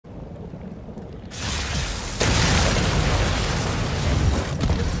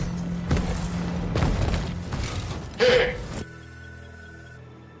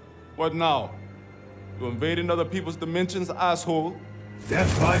What now? You invading other people's dimensions, asshole?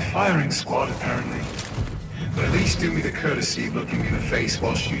 Death by firing squad, apparently. But at least do me the courtesy of looking me in the face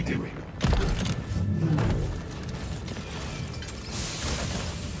whilst you do it.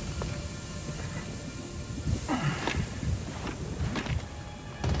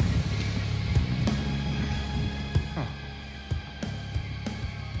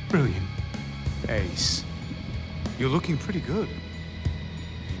 Brilliant. Ace. You're looking pretty good.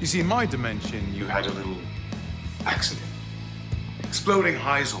 You see, in my dimension, you had a little accident. Exploding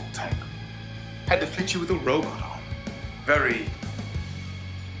Heisel tank. Had to fit you with a robot arm. Very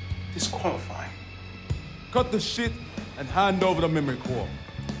disqualifying. Cut the shit and hand over the memory core.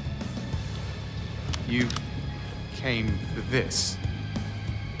 You came for this.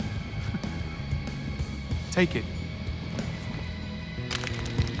 Take it.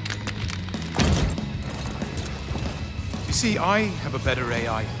 You see, I have a better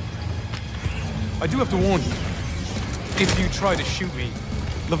AI. I do have to warn you. If you try to shoot me,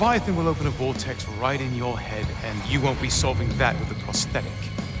 Leviathan will open a vortex right in your head, and you won't be solving that with a prosthetic.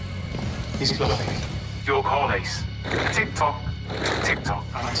 He's bluffing. Your call, Ace. Tick-tock, tick-tock.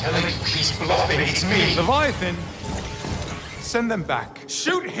 I'm telling you, he's bluffing. It's me. Leviathan! Send them back.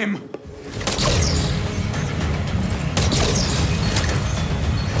 Shoot him!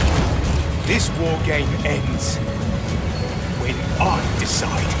 This war game ends when I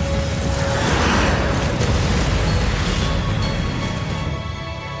decide.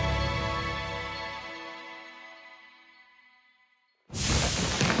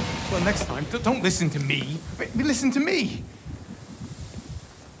 Well, next time, don't listen to me. Listen to me.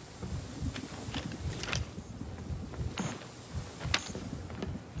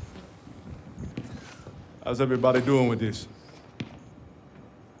 How's everybody doing with this?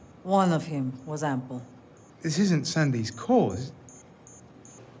 One of him was ample. This isn't Sandy's cause.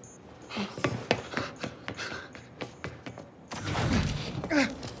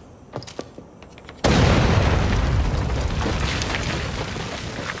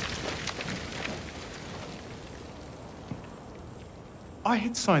 I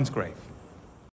hit Sign's grave.